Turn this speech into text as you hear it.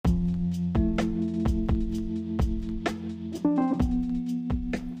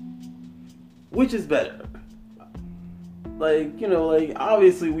which is better? Like, you know, like,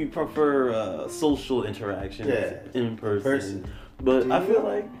 obviously we prefer social interactions in person. But I feel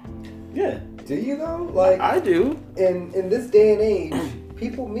like, yeah. Do you though? Like, I do. In this day and age,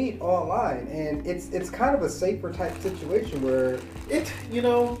 people meet online, and it's kind of a safer type situation where I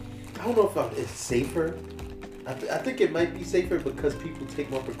don't know if it's safer. I think it might be safer because people take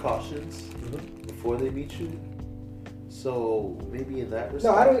more precautions before they meet you. So maybe in that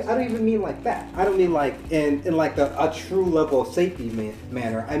respect. No, I don't even mean like that. I don't mean like in like a true level of safety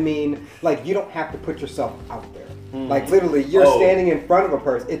manner. I mean like you don't have to put yourself out there. Like literally, you're standing in front of a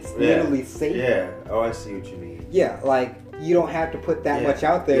person. It's literally safe. Yeah. Oh, I see what you mean. Yeah, like you don't have to put that much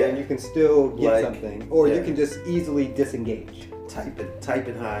out there, and you can still get something, or you can just easily disengage.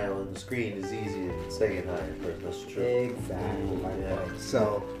 Typing hi on the screen is easier than saying hi in person. That's true. Exactly.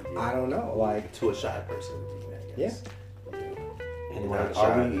 So I don't know, like to a shy person, I guess. Yeah. And like,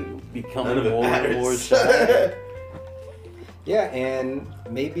 are we becoming more and more shy? Yeah, and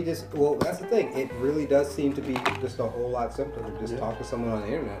maybe that's the thing. It really does seem to be just a whole lot simpler to just talk to someone on the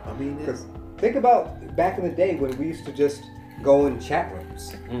internet. I mean, because think about back in the day when we used to just go in chat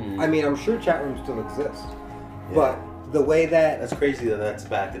rooms. I mean, I'm sure chat rooms still exist, but the way that's crazy that's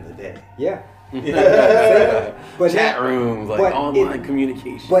back in the day. Yeah. But chat rooms, like online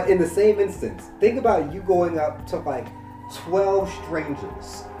communication. But in the same instance, think about you going up to like 12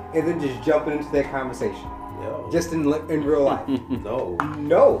 strangers and then just jumping into their conversation. Yo. Just in real life. No.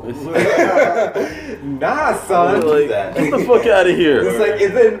 Nah, son. Like, get the fuck out of here. It's like,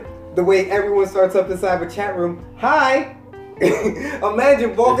 and then the way everyone starts up inside a chat room, hi.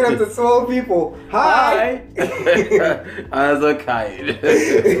 Imagine walking up to 12 people. Hi. As a kite.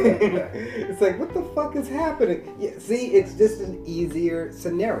 It's like, what the fuck is happening? Yeah, see, it's just an easier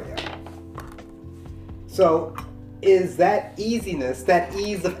scenario. So, is that easiness, that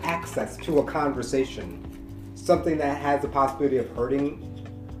ease of access to a conversation, something that has the possibility of hurting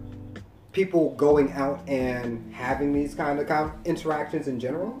people going out and having these kind of interactions in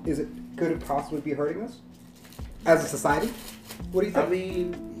general? Could it possibly be hurting us as a society? What do you think? I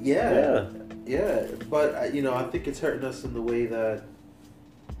mean, yeah, but I think it's hurting us in the way that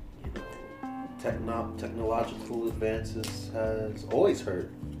technological advances has always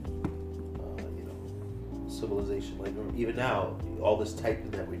hurt civilization. Like even now, all this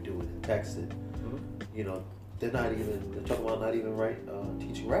typing that we're doing and texting, they're talking about not even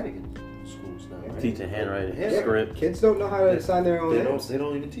teaching writing in schools now. Right? Teaching handwriting, script. Kids don't know how to sign their own names. They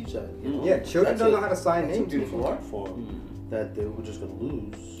don't even teach that. Yeah, children don't know how to sign names. It's a beautiful art form that they were just going to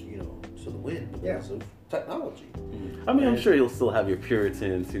lose, to the wind because of technology. I mean, I'm sure you'll still have your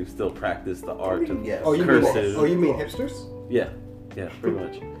Puritans who still practice the art of cursive. You mean hipsters? Yeah, pretty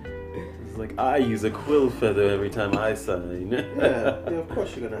much. It's like, I use a quill feather every time I sign. yeah, of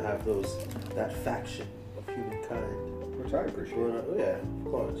course you're going to have that faction of humankind. Which I appreciate. Yeah, of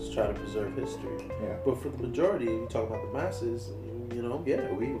course, just trying to preserve history. Yeah. But for the majority, you talk about the masses, we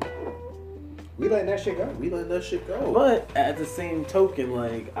letting that shit go. We letting that shit go. But at the same token,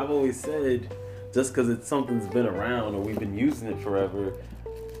 like I've always said, just because something's been around or we've been using it forever,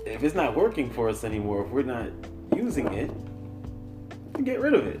 if it's not working for us anymore, if we're not using it, we get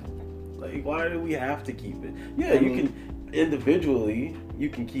rid of it. Like, why do we have to keep it? Yeah, you can individually, you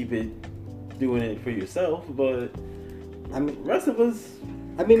can keep it doing it for yourself, but the rest of us,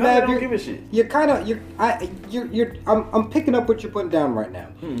 man, don't give a shit. I'm picking up what you're putting down right now.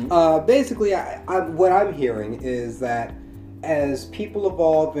 Mm-hmm. Basically, what I'm hearing is that as people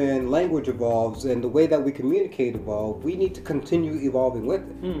evolve and language evolves and the way that we communicate evolve, we need to continue evolving with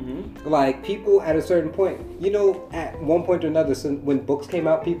it. Mm-hmm. Like people at a certain point, at one point or another, when books came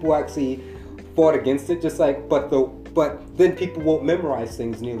out, people actually fought against it. Just like, but then people won't memorize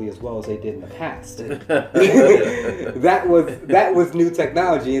things nearly as well as they did in the past. that was new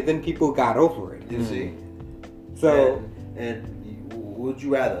technology, and then people got over it. You see. So and would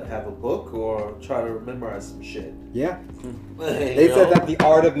you rather have a book or try to memorize some shit? Yeah. They said that the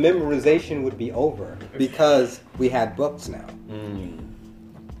art of memorization would be over because we had books now.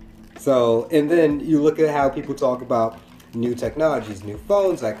 So, and then you look at how people talk about new technologies, new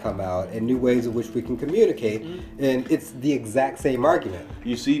phones that come out, and new ways in which we can communicate, and it's the exact same argument.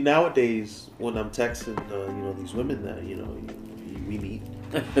 You see, nowadays, when I'm texting, these women that, we meet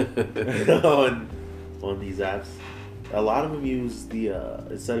on these apps, a lot of them use the,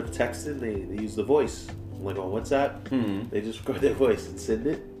 instead of texting, they use the voice. Like on WhatsApp, they just record their voice and send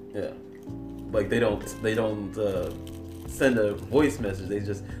it. Yeah. Like they don't send a voice message, they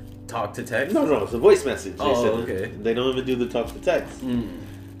just talk to text? No, it's a voice message. Okay. They don't even do the talk to text.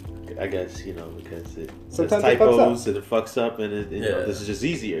 I guess, because it Sometimes has it fucks typos and it fucks up, and this is just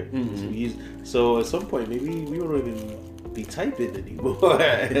easier. Mm-hmm. So at some point, maybe we won't even be typing anymore.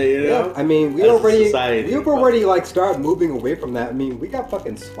 Yeah, I mean, we've already like started moving away from that. I mean, we got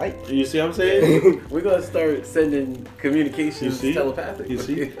fucking Skype. You see what I'm saying? We're gonna start sending communications telepathic. You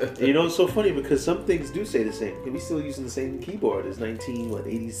see? It's so funny because some things do say the same. We still using the same keyboard as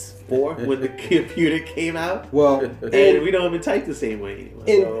 1984 when the computer came out. Well, and we don't even type the same way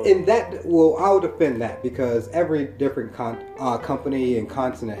anymore. In that, well, I'll defend that because every different company and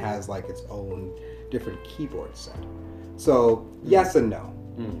continent has like its own different keyboard set. So yes and no.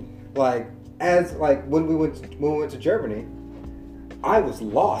 Like when we went to Germany, I was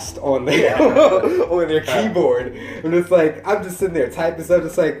lost on their on their keyboard. And it's like I'm just sitting there typing stuff.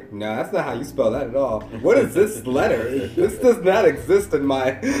 It's like, no, that's not how you spell that at all. What is this letter? This does not exist on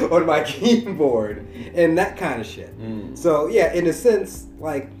my keyboard, and that kind of shit. So yeah, in a sense,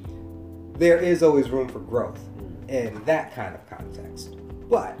 like there is always room for growth in that kind of context,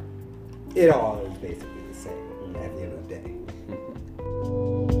 but it all is basically the same at the end of the day.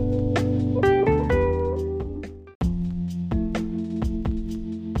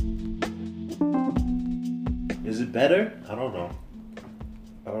 Is it better? I don't know.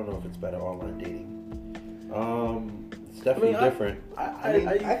 I don't know if it's better online dating. It's definitely different. I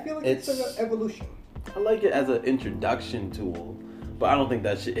feel like it's an evolution. I like it as an introduction tool, but I don't think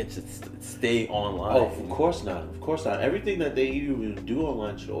it should stay online. Oh, of course not. Of course not. Everything that they even do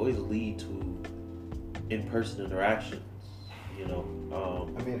online should always lead to in-person interactions. I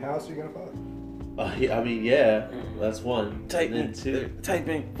mean, how else are you gonna fuck? That's one. Typing,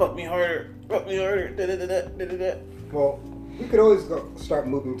 fuck me harder. Da-da-da-da. Well, we could always start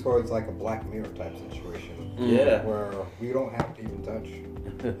moving towards like a Black Mirror type situation. Yeah. Where we don't have to even touch,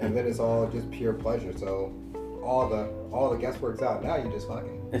 and then it's all just pure pleasure. So all the guesswork's out. Now you're just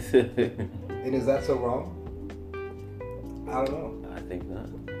fucking. And is that so wrong? I don't know. I think not.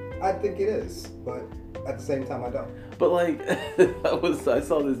 I think it is, but at the same time, I don't. But like, I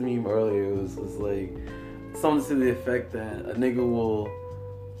saw this meme earlier. It was like something to the effect that a nigga will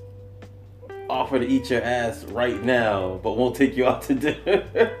offer to eat your ass right now, but won't take you out to dinner.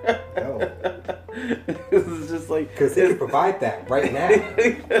 No. This is just like because he can provide that right now.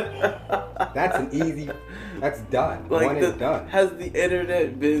 That's done. It's done. Has the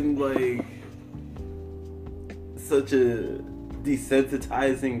internet been like such a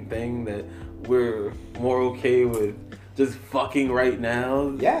desensitizing thing that we're more okay with just fucking right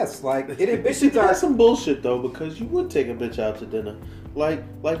now? Yes, like inhibitions are some bullshit though, because you would take a bitch out to dinner. Like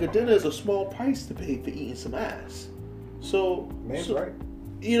a dinner is a small price to pay for eating some ass. So man's right.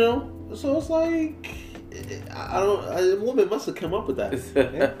 So it's like a woman must have come up with that.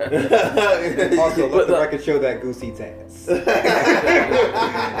 Also, let the record show that Goose eats ass.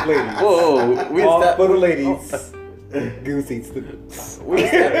 Ladies. Whoa, for the ladies. Goose eats the goose. We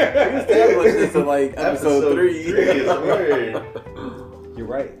established this in like episode 3. You're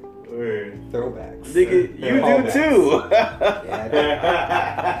right. Word. Throwbacks. Nigga, you do too. Yeah,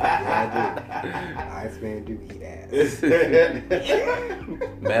 I do. Iceman do eat ass.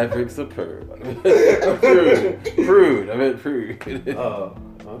 Maverick superb. Prude. I meant prude. Oh,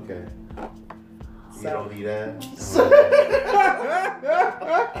 okay. You don't eat ass?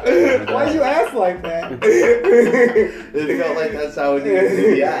 Why you ask like that? It felt like that's how it needs to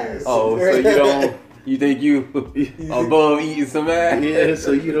be asked. Oh, so you think you above eating some ass? Yeah,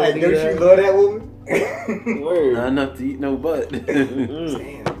 so you don't eat ass. Don't you love that woman? Word. Not enough to eat no butt.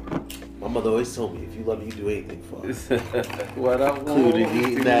 Damn. My mother always told me, if you love me, you do anything for her. What I including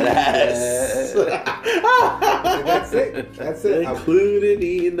eating that ass. That's it. That's it. Including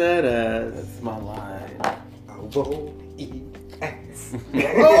eating that ass. That's my line. I won't eat ass.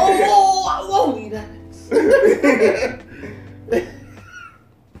 Oh, I won't eat ass.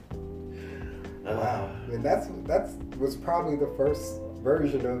 Wow. And that was probably the first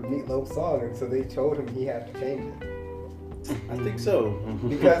version of Meatloaf's song, and so they told him he had to change it. I think so.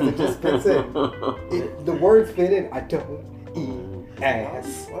 Because it just fits in. The words fit in. I don't eat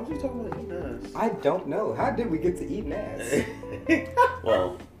ass. Why was you talking about eating ass? I don't know. How did we get to eating ass?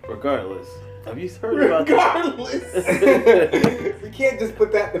 Well, regardless. Have you heard about We can't just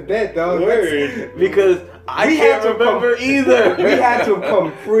put that to bed, though. Word. Because I can't remember either. We had to have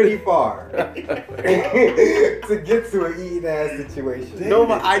come pretty far to get to an eating ass situation. No,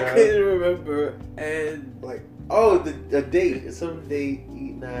 but I couldn't remember. And like, oh, the date, some date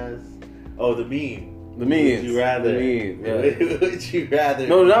eating ass. Oh, the meme. The meme. Would you rather? The meme. Yeah. Would you rather?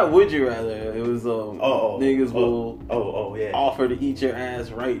 No, not would you rather. It was niggas will yeah. offer to eat your ass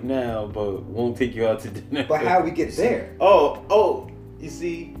right now, but won't take you out to dinner. But how we get there? Oh, you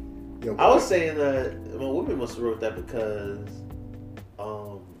see, Yo, I was saying that women must have wrote that because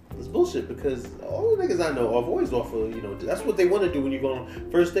it's bullshit. Because all the niggas I know are always off of, that's what they want to do when you go on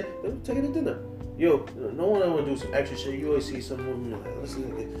first date. They're taking a dinner. Yo, no one ever want to do some extra shit. You always see some woman like, let's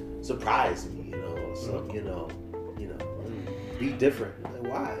surprise me, so be different.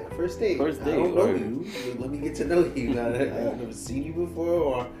 Like, why? First date. I don't know you. Let me get to know you. I've never seen you before,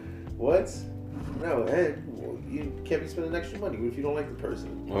 or what? No, and you can't be spending extra money. What if you don't like the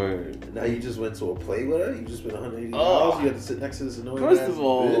person? Word. Now you just went to a play with her. You just spent $180. You have to sit next to this annoying First ass of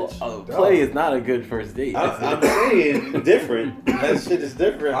all, bitch. a play is not a good first date. I'm saying different. That shit is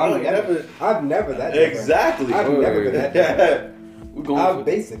different. I've never that different. Exactly. I've never been that different. We're going I'm for,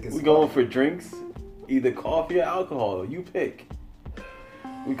 basic as we fuck. going for drinks, either coffee or alcohol. You pick.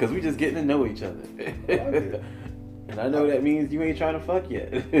 Because we just getting to know each other. And I know that means you ain't trying to fuck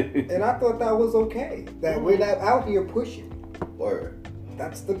yet. And I thought that was okay. That we're not out here pushing. Word.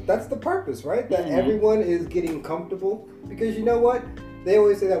 That's the purpose, right? That everyone is getting comfortable. Because you know what? They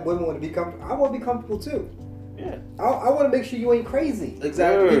always say that women want to be comfortable. I want to be comfortable too. Yeah. I want to make sure you ain't crazy.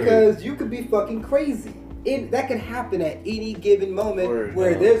 Exactly. Because you could be fucking crazy. That can happen at any given moment Word.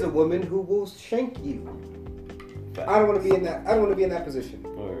 where there's a woman who will shank you. I don't want to be in that. I don't want to be in that position.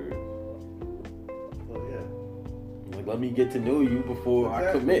 Word. Oh yeah. Like, let me get to know you before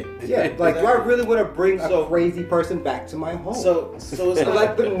I commit. Yeah, like, do I really want to bring So- a crazy person back to my home? So it's I'd not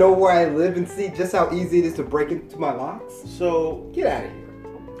like to know where I live and see just how easy it is to break into my locks. so Get out of here.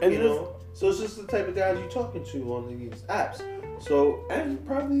 And so it's just the type of guys you're talking to on these apps. So, and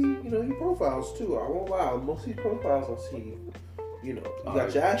probably, your profiles too. I won't lie. Most of these profiles I see, you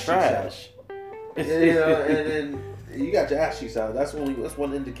got your ass cheeks out. trash. Yeah, and then you got your ass cheeks out. That's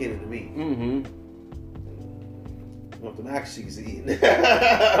one indicator to me. Mm-hmm. You want them ass cheeks eating.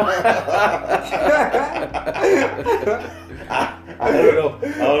 I don't know. What's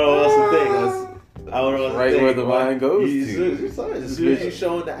the thing. I don't know what's Right the thing. where the mind goes to. As soon as you're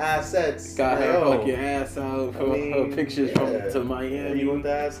showing the assets, Got her yo, fuck your ass out for her pictures from to and Miami. you want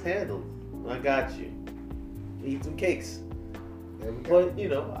the ass handled. I got you. Eat some cakes. There we go.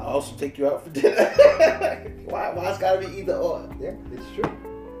 But, I also take you out for dinner. Why it's gotta be either or? Yeah, it's true.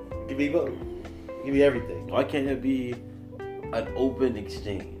 Give me both. Give me everything. Why can't it be an open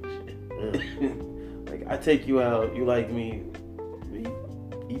exchange? Like, I take you out, you like me, we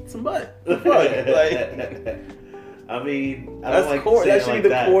eat some butt. Fuck. Like, I mean, I that's don't like that saying should like be the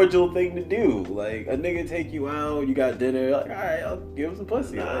that. cordial thing to do. Like, a nigga take you out, you got dinner, like, alright, I'll give him some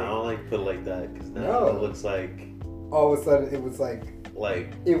pussy. Nah, I Like, don't like to put it like that because now No. it looks like All of a sudden, it was like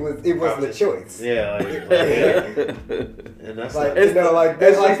it was the choice. yeah, like and that's Like, like, it's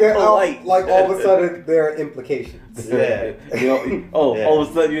like just polite. like all of a sudden there are implications. yeah. All of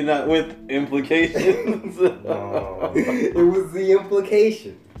a sudden you're not with implications. No. It was the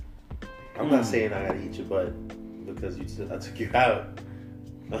implication. I'm not saying I gotta eat your butt because I took you out.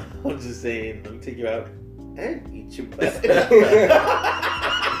 I'm just saying let me take you out and eat your butt.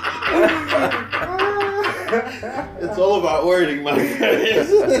 It's all about wording, my friend.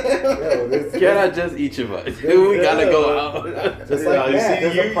 Can I just eat your butt? We gotta go out. Just like you that, see,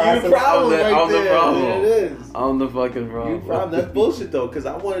 there's you a process. problem right I'm the there. problem. There it is. I'm the fucking You problem. problem. That's bullshit though, because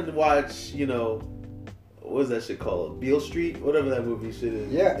I wanted to watch, what is that shit called? Beale Street? Whatever that movie shit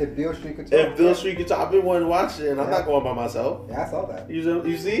is. Yeah, if Beale Street could talk. If Beale Street could talk, I've been wanting to watch it, and I'm not going by myself. Yeah, I saw that. You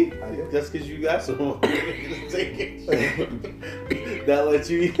see? I did. That's because you got someone that lets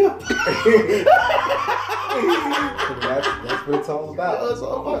you eat. That's what it's all about. That's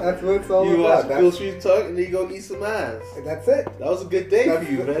all about. That's what it's all You about. watch Beale Street talk, and then you go eat some ass. That's it. That was a good day That's,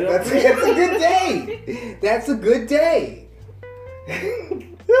 for you, man. that's a good day. That's a good day.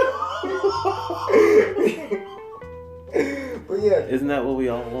 But yeah, Isn't that what we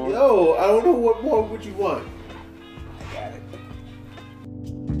all want? Yo, I don't know what more would you want. I got it.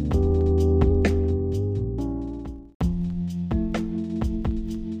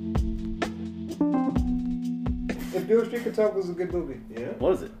 If Beale Street Could Talk was a good movie. Yeah.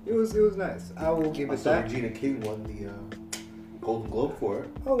 Was it? It was nice. I will give I it saw that. Regina King won the Golden Globe for it.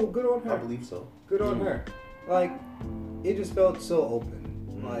 Oh, good on I her. believe so. Good on her. Like, it just felt so open.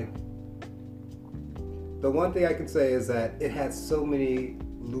 Like, the one thing I can say is that it had so many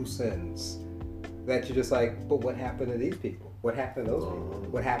loose ends that you're just like, but what happened to these people? What happened to those people?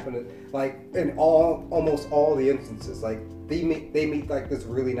 What happened to, like, in almost all the instances, like, they meet like this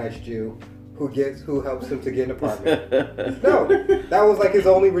really nice Jew who helps him to get an apartment. No, that was like his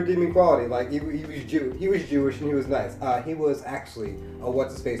only redeeming quality. Like, he was Jewish and he was nice. He was actually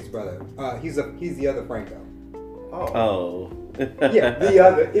what's his face brother. He's the other Franco. Oh. Yeah, the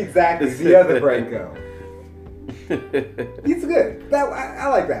other Franco. He's good. I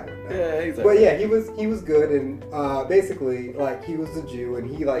like that one. Yeah, he's But yeah, he was good, and basically, like, he was a Jew, and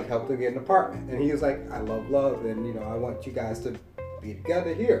he like helped her get an apartment, and he was like, I love, and I want you guys to be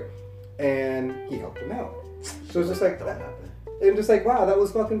together here, and he helped him out. So it's just like that. And just like, wow, that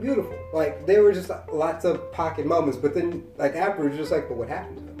was fucking beautiful. Like, there were just lots of pocket moments, but then like afterwards, just like, but what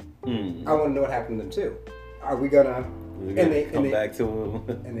happened to them? I want to know what happened to them too. Are we gonna? And they come back to him,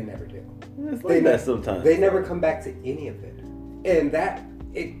 and they never do. It's like that sometimes. They never come back to any of it, and that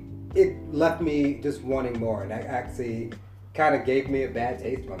it left me just wanting more, and that actually kind of gave me a bad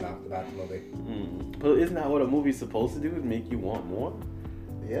taste in my mouth about the movie. But isn't that what a movie's supposed to do? Is make you want more?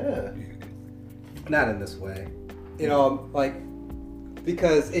 Yeah. Not in this way, like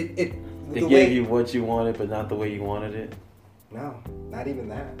because it gave you what you wanted, but not the way you wanted it. No, not even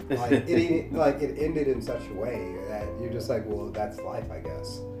that. Like it ended in such a way that you're just like, well, that's life, I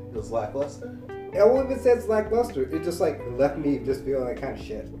guess. It was lackluster? I wouldn't even say it's lackluster. It just like left me just feeling like kind of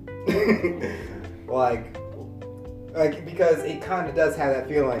shit. like because it kind of does have that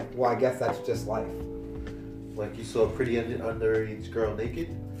feeling like, well, I guess that's just life. Like you saw a pretty underage girl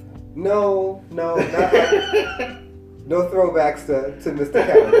naked? No, not like, no throwbacks to Mr.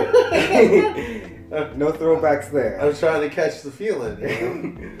 Kelly. No throwbacks there. I was trying to catch the feeling.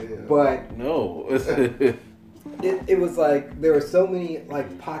 Yeah. But no. It was like there were so many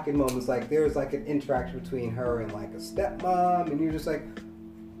like pocket moments. Like there was like an interaction between her and like a stepmom, and you're just like,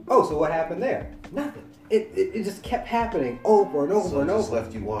 oh, so what happened there? Nothing. It just kept happening over and over so and it just over.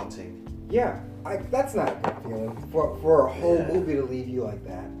 left you wanting. Yeah, that's not a good feeling for a whole movie to leave you like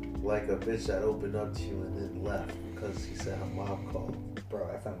that. Like a bitch that opened up to you and then left because he said her mom called. Bro,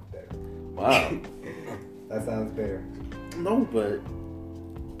 that sounds better. Wow. That sounds better. No, but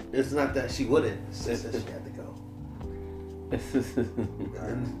it's not that she wouldn't. It's just that she had to go. I'm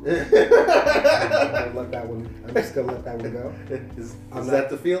just gonna let that one go. Is that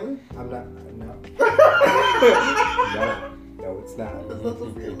the feeling? I'm not. No. No, it's not. That's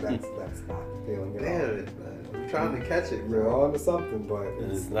not the feeling at all. Damn it, man. I'm trying to catch it, bro. We're on to something, but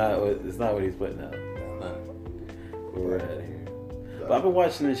it's not what he's putting out. No. We're out of here. But I've been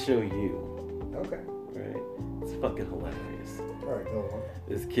watching this show, You. Okay. Right? It's fucking hilarious. Alright, go on.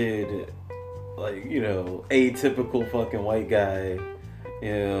 This kid, like, atypical fucking white guy,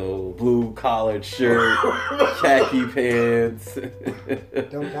 blue collared shirt, khaki pants.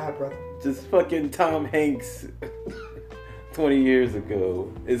 Don't die, brother. Just fucking Tom Hanks 20 years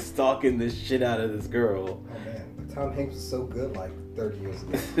ago is stalking the shit out of this girl. Oh man, but Tom Hanks was so good like 30 years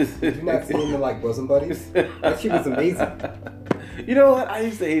ago. Did you not see him in like Bosom Buddies? That shit was amazing. You know what? I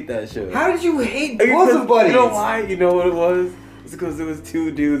used to hate that show. How did you hate Bosom Buddies? You know why? You know what it was? It's because it was two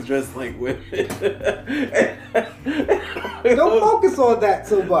dudes dressed like women. Don't focus on that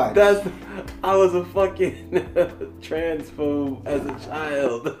so much. I was a fucking transphobe as a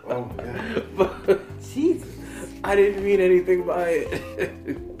child. Oh god. But Jesus. I didn't mean anything by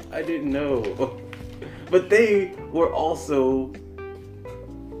it. I didn't know. But they were also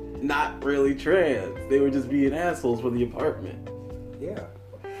not really trans. They were just being assholes for the apartment. Yeah.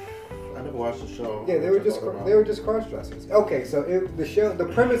 I never watched the show. Yeah, they were just cross dressers. Okay, so the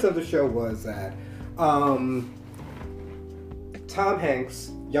premise of the show was that Tom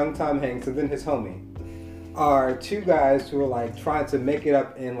Hanks, young Tom Hanks, and then his homie are two guys who are like trying to make it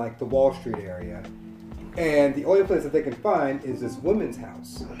up in like the Wall Street area, and the only place that they can find is this woman's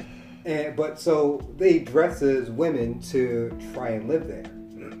house. But so they dress as women to try and live there.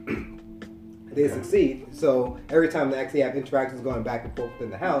 They succeed, so every time they actually have interactions going back and forth within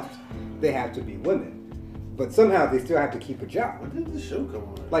the house, they have to be women. But somehow they still have to keep a job. When did the show come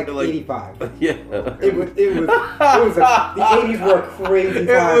on? Like 85. Yeah. The 80s were a crazy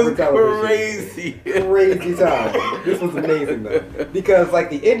time for television. Crazy. Crazy time. This was amazing though. Because like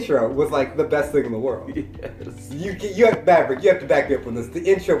the intro was like the best thing in the world. Yes. You have Maverick, you have to back me up on this. The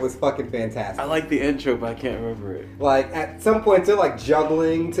intro was fucking fantastic. I like the intro, but I can't remember it. Like at some points they're like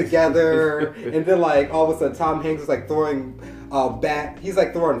juggling together, and then like all of a sudden Tom Hanks is like throwing bat. He's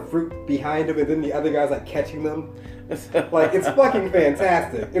like throwing fruit behind him, and then the other guy's like catching them. Like it's fucking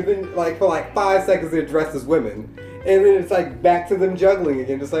fantastic. And then like for like 5 seconds they're dressed as women, and then it's like back to them juggling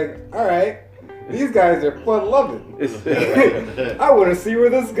again. Just like, all right, these guys are fun loving. I want to see where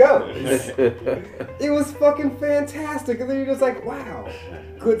this goes. It was fucking fantastic, and then you're just like, wow,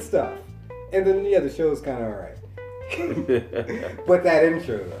 good stuff. And then the show's kind of alright. But that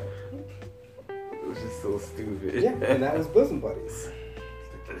intro though. It was just so stupid. Yeah, and that was Bosom Buddies.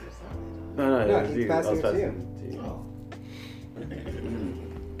 No, he's passing it to you. Oh.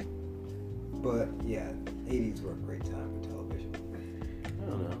 But yeah, 80s were a great time for television. I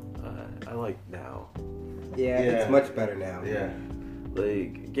don't know. I like now. Yeah, Yeah, it's much better now. Yeah.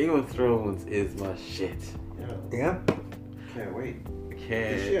 Like, Game of Thrones is my shit. Yeah. Can't wait.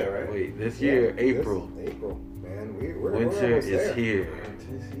 Can't This year, right? wait. This year, April. April, man. We're Winter almost is there. here.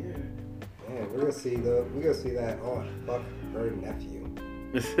 This year. Man, we're gonna see that. Oh fuck, her nephew.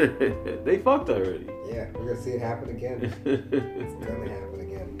 They fucked already. Yeah, we're gonna see it happen again. It's gonna happen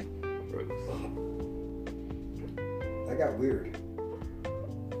again. That got weird.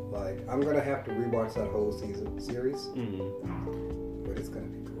 Like, I'm gonna have to rewatch that whole series, Mm-hmm. but it's gonna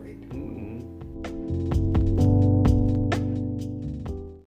be cool.